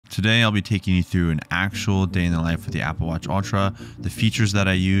Today I'll be taking you through an actual day in the life with the Apple Watch Ultra, the features that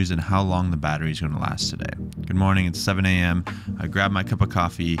I use, and how long the battery is going to last today. Good morning, it's 7 a.m. I grabbed my cup of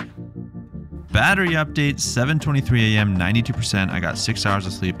coffee. Battery update, 7:23 a.m., 92%. I got 6 hours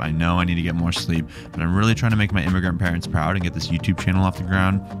of sleep. I know I need to get more sleep, but I'm really trying to make my immigrant parents proud and get this YouTube channel off the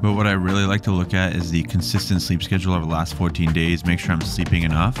ground. But what I really like to look at is the consistent sleep schedule over the last 14 days, make sure I'm sleeping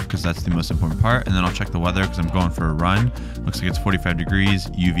enough because that's the most important part. And then I'll check the weather because I'm going for a run. Looks like it's 45 degrees.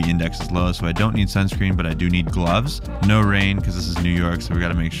 UV index is low, so I don't need sunscreen, but I do need gloves. No rain because this is New York, so we got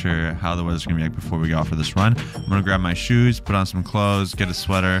to make sure how the weather's going to be like before we go out for this run. I'm going to grab my shoes, put on some clothes, get a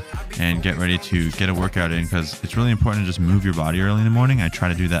sweater, and get ready to get a workout in because it's really important to just move your body early in the morning. I try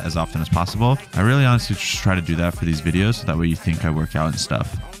to do that as often as possible. I really honestly just try to do that for these videos so that way you think I work out and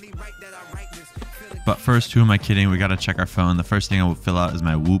stuff. But first, who am I kidding? We got to check our phone. The first thing I will fill out is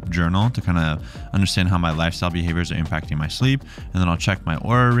my Whoop journal to kind of understand how my lifestyle behaviors are impacting my sleep. And then I'll check my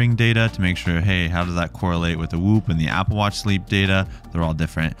Oura Ring data to make sure, hey, how does that correlate with the Whoop and the Apple Watch sleep data? They're all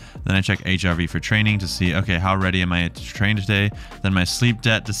different. Then I check HRV for training to see, okay, how ready am I to train today? Then my sleep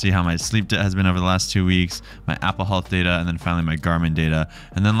debt to see how my sleep debt has been over the last 2 weeks, my Apple Health data, and then finally my Garmin data.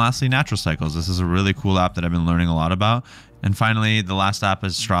 And then lastly, Natural Cycles. This is a really cool app that I've been learning a lot about. And finally, the last app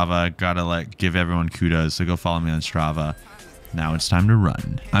is Strava. Gotta give everyone kudos, so go follow me on Strava. Now it's time to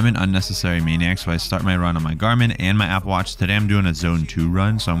run. I'm an unnecessary maniac, so I start my run on my Garmin and my Apple Watch. Today I'm doing a zone 2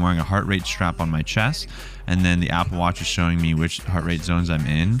 run, so I'm wearing a heart rate strap on my chest, and then the Apple Watch is showing me which heart rate zones I'm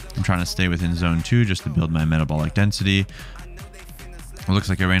in. I'm trying to stay within zone 2 just to build my metabolic density. It looks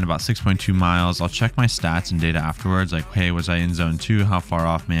like I ran about 6.2 miles. I'll check my stats and data afterwards, like, hey, was I in zone 2? How far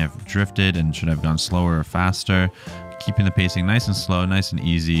off may I have drifted, and should I have gone slower or faster? Keeping the pacing nice and slow, nice and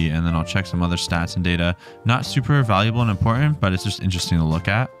easy, and then I'll check some other stats and data. Not super valuable and important, but it's just interesting to look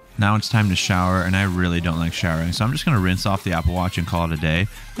at. Now it's time to shower, and I really don't like showering, so I'm just going to rinse off the Apple Watch and call it a day,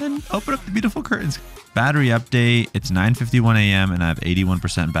 then open up the beautiful curtains. Battery update, it's 9:51 a.m. and I have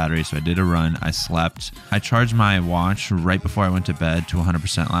 81% battery, so I did a run. I slept. I charged my watch right before I went to bed to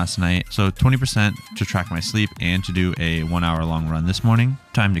 100% last night, so 20% to track my sleep and to do a 1 hour long run this morning.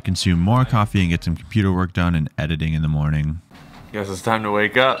 Time to consume more coffee and get some computer work done and editing in the morning. Guess it's time to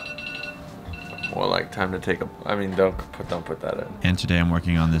wake up. More like time to take a, don't put that in. And today I'm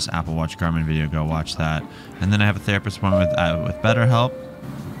working on this Apple Watch Garmin video. Go watch that. And then I have a therapist appointment with BetterHelp.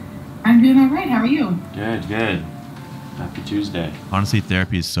 I'm doing all right. How are you? Good, good. Happy Tuesday. Honestly,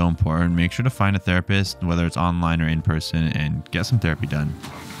 therapy is so important. Make sure to find a therapist, whether it's online or in person, and get some therapy done.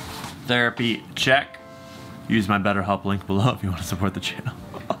 Therapy, check. Use my BetterHelp link below if you want to support the channel.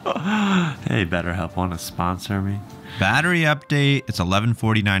 Hey, BetterHelp, want to sponsor me? Battery update, it's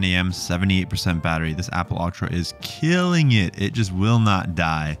 11:49 a.m., 78% battery. This Apple Ultra is killing it. It just will not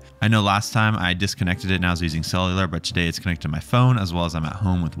die. I know last time I disconnected it and I was using cellular, but today it's connected to my phone as well as I'm at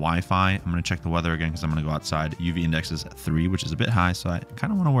home with Wi-Fi. I'm going to check the weather again because I'm going to go outside. UV index is 3, which is a bit high, so I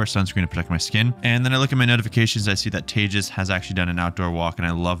kind of want to wear sunscreen to protect my skin. And then I look at my notifications. I see that Tejas has actually done an outdoor walk, and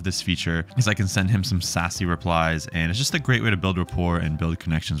I love this feature because I can send him some sassy replies, and it's just a great way to build rapport and build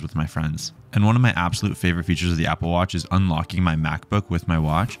connections with my friends. And one of my absolute favorite features of the Apple Watch is unlocking my MacBook with my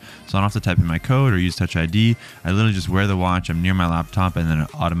watch. So I don't have to type in my code or use Touch ID. I literally just wear the watch, I'm near my laptop, and then it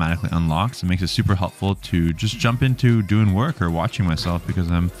automatically unlocks. It makes it super helpful to just jump into doing work or watching myself because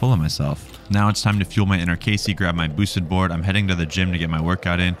I'm full of myself. Now it's time to fuel my inner Casey, grab my boosted board. I'm heading to the gym to get my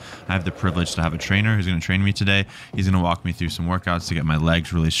workout in. I have the privilege to have a trainer who's going to train me today. He's going to walk me through some workouts to get my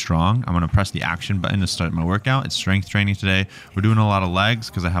legs really strong. I'm going to press the action button to start my workout. It's strength training today. We're doing a lot of legs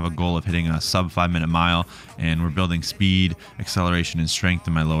because I have a goal of hitting a sub 5-minute mile, and we're building speed, acceleration, and strength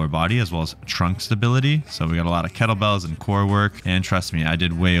in my lower body as well as trunk stability. So we got a lot of kettlebells and core work, and trust me, I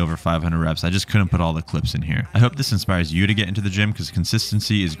did way over 500 reps. I just couldn't put all the clips in here. I hope this inspires you to get into the gym because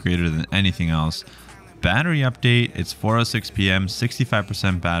consistency is greater than anything else. Battery update, it's 4:06 p.m.,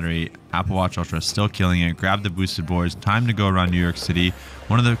 65% battery. Apple Watch Ultra is still killing it. Grab the boosted boards. Time to go around New York City.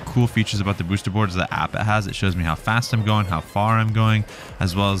 One of the cool features about the boosted board is the app it has. It shows me how fast I'm going, how far I'm going,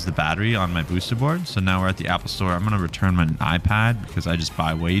 as well as the battery on my boosted board. So now we're at the Apple Store. I'm going to return my iPad because I just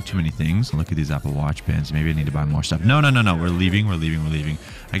buy way too many things. Look at these Apple Watch bands. Maybe I need to buy more stuff. No. We're leaving.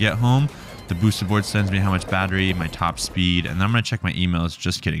 I get home. The boosted board sends me how much battery, my top speed, and then I'm going to check my emails.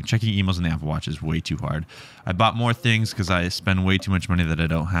 Just kidding. Checking emails in the Apple Watch is way too hard. I bought more things because I spend way too much money that I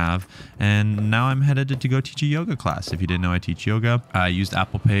don't have. And now I'm headed to go teach a yoga class. If you didn't know, I teach yoga. I used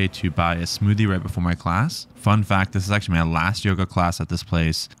Apple Pay to buy a smoothie right before my class. Fun fact, this is actually my last yoga class at this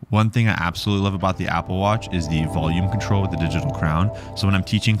place. One thing I absolutely love about the Apple Watch is the volume control with the digital crown. So when I'm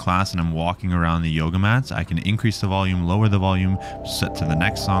teaching class and I'm walking around the yoga mats, I can increase the volume, lower the volume, set to the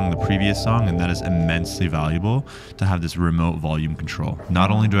next song, the previous song. song, and that is immensely valuable to have this remote volume control.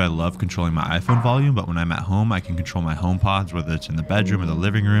 Not only do I love controlling my iPhone volume, but when I'm at home, I can control my HomePods, whether it's in the bedroom or the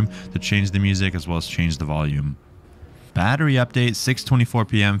living room, to change the music as well as change the volume. Battery update, 6:24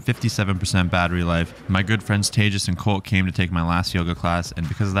 p.m., 57% battery life. My good friends Tejas and Colt came to take my last yoga class, and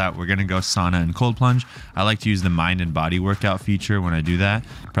because of that, we're gonna go sauna and cold plunge. I like to use the mind and body workout feature when I do that.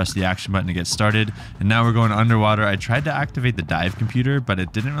 Press the action button to get started, and now we're going underwater. I tried to activate the dive computer, but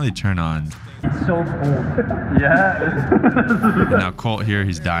it didn't really turn on. It's so cold. Yeah. And now Colt here,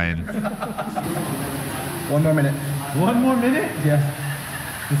 he's dying. 1 more minute. 1 more minute? Yes.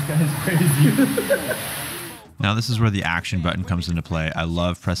 This guy is crazy. Now this is where the action button comes into play. I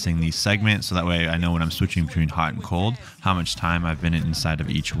love pressing these segments so that way I know when I'm switching between hot and cold, how much time I've been inside of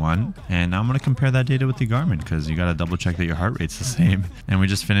each one. And now I'm gonna compare that data with the Garmin because you gotta double check that your heart rate's the same. And we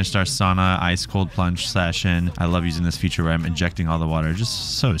just finished our sauna ice cold plunge session. I love using this feature where I'm injecting all the water,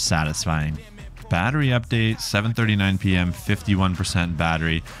 just so satisfying. Battery update, 7:39 p.m., 51%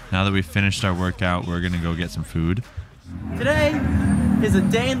 battery. Now that we've finished our workout, we're gonna go get some food. Today is a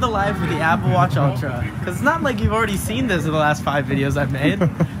day in the life of the Apple Watch Ultra. Because it's not like you've already seen this in the last 5 videos I've made.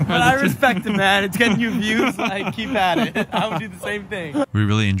 But I respect it, man. It's getting you views. Like, keep at it. I would do the same thing. We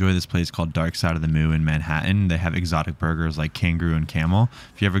really enjoy this place called Dark Side of the Moo in Manhattan. They have exotic burgers like kangaroo and camel.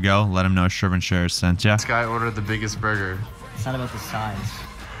 If you ever go, let them know Shervin shares sent ya. This guy ordered the biggest burger. It's not about the size.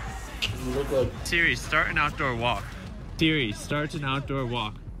 Look like Siri, start an outdoor walk. Siri, start an outdoor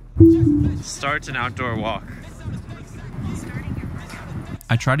walk. Start an outdoor walk.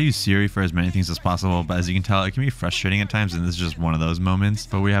 I try to use Siri for as many things as possible, but as you can tell, it can be frustrating at times, and this is just one of those moments.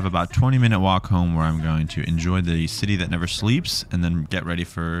 But we have about 20-minute walk home where I'm going to enjoy the city that never sleeps and then get ready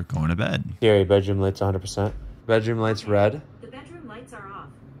for going to bed. Siri, bedroom lights 100%. Bedroom lights red. The bedroom lights are off.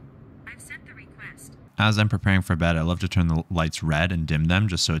 I've sent the request. As I'm preparing for bed, I love to turn the lights red and dim them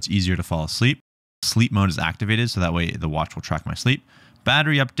just so it's easier to fall asleep. Sleep mode is activated so that way the watch will track my sleep.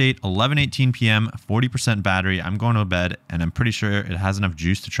 Battery update, 11:18 p.m., 40% battery. I'm going to bed, and I'm pretty sure it has enough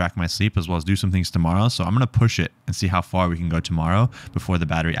juice to track my sleep as well as do some things tomorrow. So I'm going to push it and see how far we can go tomorrow before the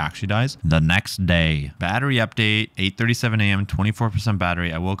battery actually dies. The next day, battery update, 8:37 a.m., 24%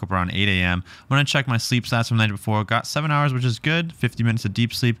 battery. I woke up around 8 a.m. When I checked my sleep stats from the night before, got 7 hours, which is good. 50 minutes of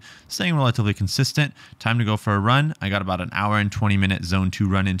deep sleep, staying relatively consistent. Time to go for a run. I got about an hour and 20-minute zone 2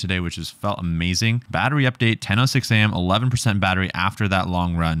 run in today, which has felt amazing. Battery update, 10:06 a.m., 11% battery after that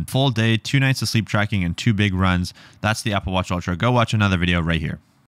long run. Full day, 2 nights of sleep tracking and 2 big runs. That's the Apple Watch Ultra. Go watch another video right here.